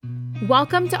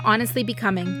Welcome to Honestly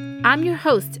Becoming. I'm your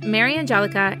host, Mary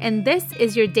Angelica, and this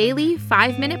is your daily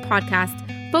 5-minute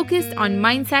podcast focused on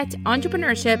mindset,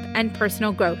 entrepreneurship, and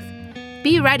personal growth.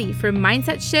 Be ready for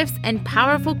mindset shifts and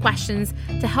powerful questions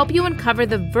to help you uncover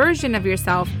the version of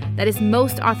yourself that is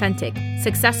most authentic,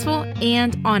 successful,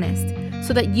 and honest,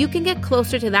 so that you can get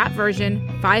closer to that version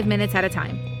 5 minutes at a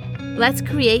time. Let's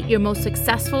create your most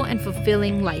successful and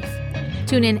fulfilling life.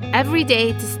 Tune in every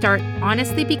day to start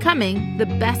honestly becoming the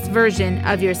best version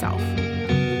of yourself.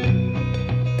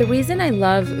 The reason I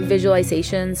love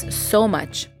visualizations so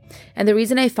much, and the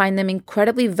reason I find them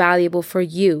incredibly valuable for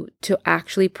you to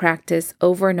actually practice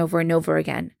over and over and over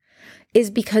again,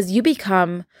 is because you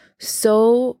become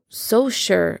so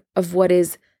sure of what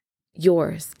is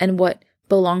yours and what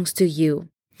belongs to you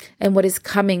and what is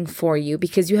coming for you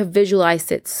because you have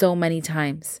visualized it so many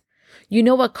times. You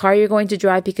know what car you're going to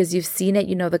drive because you've seen it,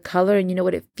 you know the color, and you know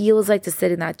what it feels like to sit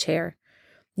in that chair.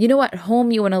 You know what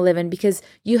home you want to live in because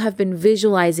you have been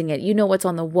visualizing it. You know what's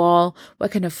on the wall,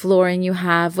 what kind of flooring you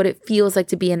have, what it feels like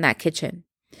to be in that kitchen.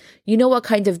 You know what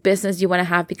kind of business you want to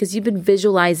have because you've been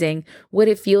visualizing what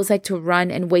it feels like to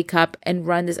run and wake up and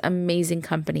run this amazing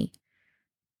company.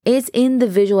 It's in the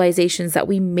visualizations that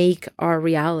we make our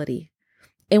reality.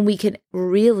 And we can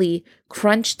really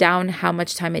crunch down how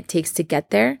much time it takes to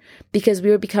get there because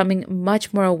we are becoming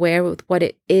much more aware with what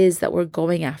it is that we're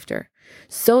going after.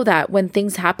 So that when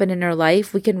things happen in our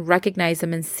life, we can recognize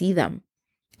them and see them.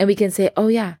 And we can say, oh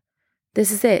yeah,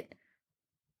 this is it.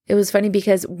 It was funny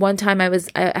because one time I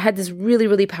had this really,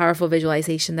 really powerful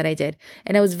visualization that I did.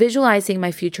 And I was visualizing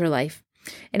my future life.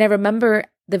 And I remember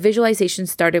the visualization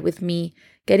started with me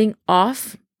getting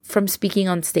off from speaking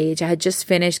on stage. I had just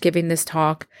finished giving this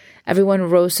talk. Everyone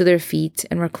rose to their feet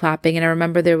and were clapping. And I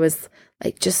remember there was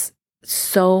like just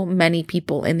so many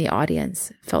people in the audience.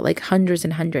 It felt like hundreds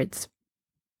and hundreds.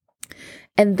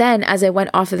 And then as I went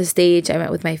off of the stage, I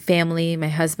went with my family, my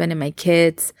husband and my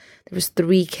kids. There was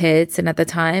 3 kids. And at the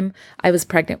time I was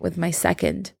pregnant with my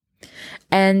second.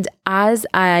 And as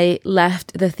I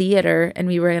left the theater and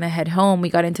we were going to head home, we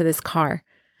got into this car.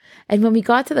 And when we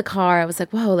got to the car, I was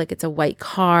like, whoa, like it's a white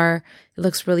car. It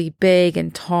looks really big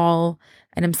and tall.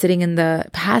 And I'm sitting in the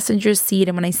passenger seat.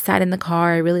 And when I sat in the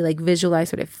car, I really like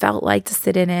visualized what it felt like to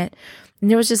sit in it. And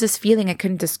there was just this feeling I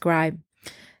couldn't describe.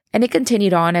 And it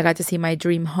continued on. I got to see my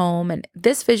dream home. And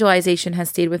this visualization has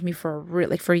stayed with me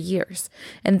for years.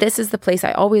 And this is the place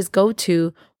I always go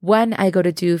to when I go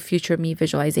to do future me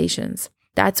visualizations.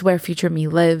 That's where future me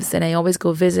lives. And I always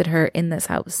go visit her in this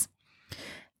house.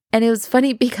 And it was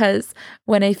funny because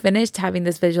when I finished having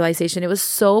this visualization, it was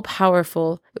so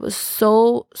powerful. It was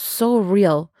so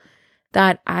real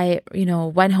that I,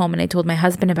 went home and I told my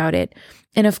husband about it.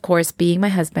 And of course, being my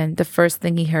husband, the first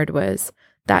thing he heard was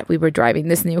that we were driving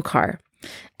this new car.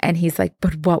 And he's like,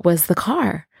 but what was the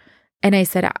car? And I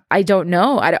said, I don't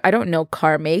know. I don't know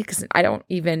car makes. I don't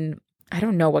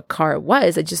know what car it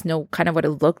was. I just know kind of what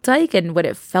it looked like and what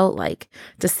it felt like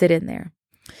to sit in there.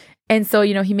 And so,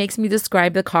 he makes me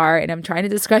describe the car and I'm trying to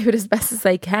describe it as best as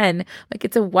I can. Like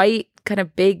it's a white kind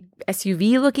of big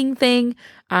SUV looking thing.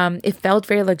 It felt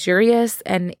very luxurious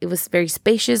and it was very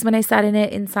spacious when I sat in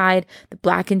it inside, the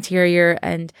black interior.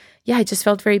 And yeah, it just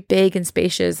felt very big and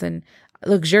spacious and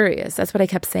luxurious. That's what I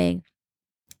kept saying.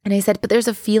 And I said, but there's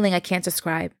a feeling I can't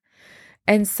describe.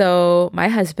 And so my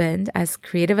husband, as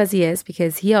creative as he is,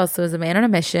 because he also is a man on a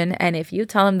mission. And if you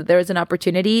tell him that there is an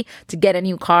opportunity to get a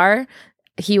new car,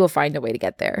 he will find a way to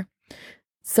get there.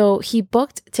 So he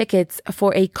booked tickets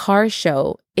for a car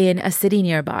show in a city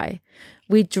nearby.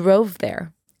 We drove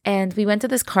there and we went to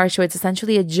this car show. It's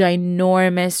essentially a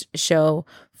ginormous show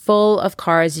full of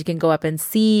cars you can go up and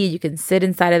see. You can sit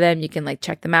inside of them. You can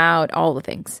check them out, all the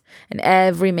things. And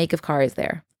every make of car is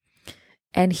there.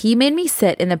 And he made me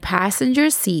sit in the passenger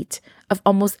seat of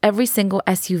almost every single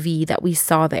SUV that we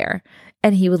saw there.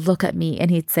 And he would look at me and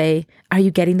he'd say, are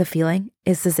you getting the feeling?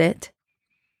 Is this it?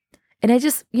 And I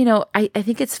just, I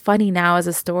think it's funny now as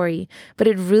a story, but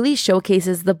it really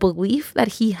showcases the belief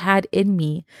that he had in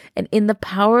me and in the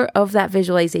power of that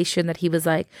visualization that he was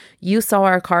like, you saw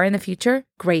our car in the future?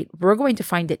 Great. We're going to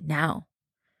find it now.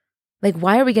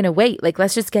 Why are we going to wait?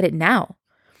 Let's just get it now.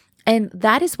 And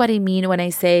that is what I mean when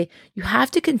I say you have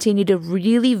to continue to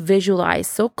really visualize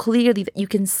so clearly that you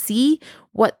can see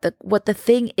what the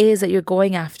thing is that you're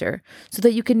going after so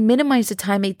that you can minimize the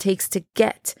time it takes to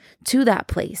get to that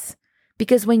place.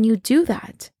 Because when you do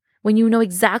that, when you know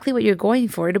exactly what you're going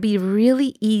for, it'll be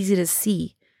really easy to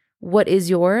see what is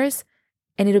yours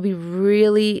and it'll be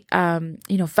really,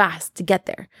 fast to get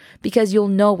there because you'll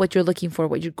know what you're looking for,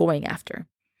 what you're going after.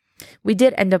 We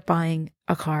did end up buying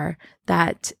a car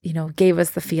that, gave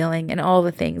us the feeling and all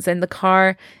the things. And the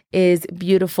car is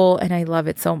beautiful and I love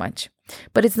it so much.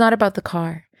 But it's not about the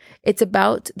car. It's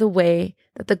about the way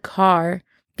that the car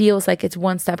feels like it's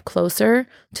one step closer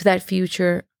to that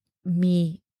future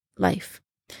me life.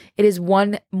 It is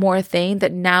one more thing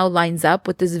that now lines up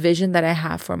with this vision that I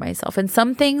have for myself. And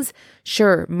some things,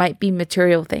 sure, might be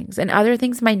material things, and other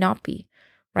things might not be,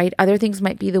 right? Other things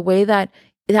might be the way that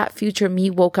future me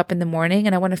woke up in the morning,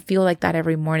 and I want to feel like that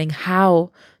every morning.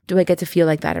 How do I get to feel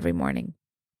like that every morning?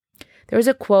 There was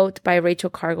a quote by Rachel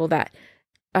Cargle that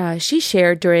she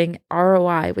shared during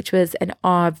ROI, which was an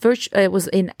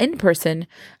in-person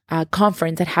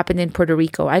conference that happened in Puerto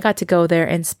Rico. I got to go there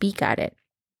and speak at it.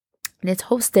 And it's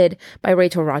hosted by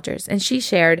Rachel Rogers. And she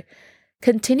shared,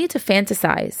 continue to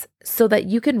fantasize so that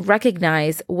you can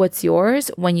recognize what's yours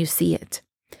when you see it.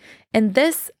 And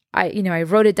this, I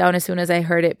wrote it down as soon as I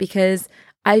heard it because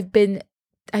I've been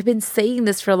saying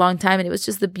this for a long time, and it was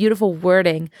just the beautiful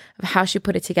wording of how she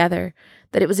put it together,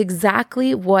 that it was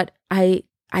exactly what I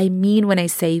mean when I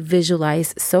say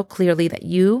visualize so clearly that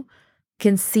you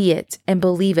can see it and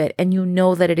believe it and you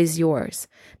know that it is yours,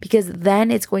 because then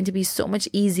it's going to be so much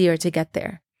easier to get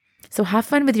there. So have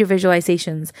fun with your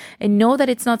visualizations and know that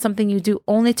it's not something you do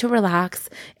only to relax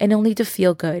and only to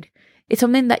feel good. It's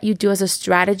something that you do as a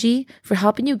strategy for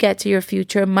helping you get to your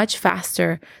future much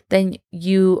faster than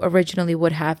you originally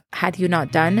would have had you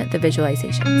not done the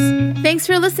visualizations. Thanks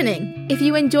for listening. If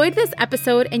you enjoyed this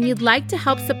episode and you'd like to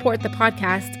help support the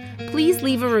podcast, please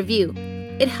leave a review.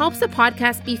 It helps the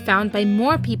podcast be found by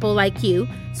more people like you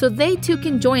so they too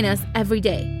can join us every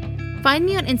day. Find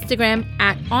me on Instagram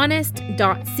at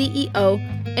honest.ceo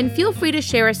and feel free to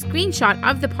share a screenshot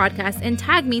of the podcast and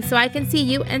tag me so I can see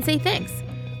you and say thanks.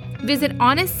 Visit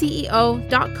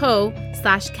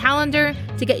honestceo.co/calendar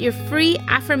to get your free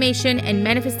affirmation and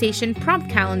manifestation prompt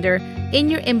calendar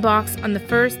in your inbox on the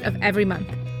first of every month.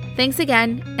 Thanks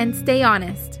again, and stay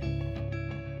honest.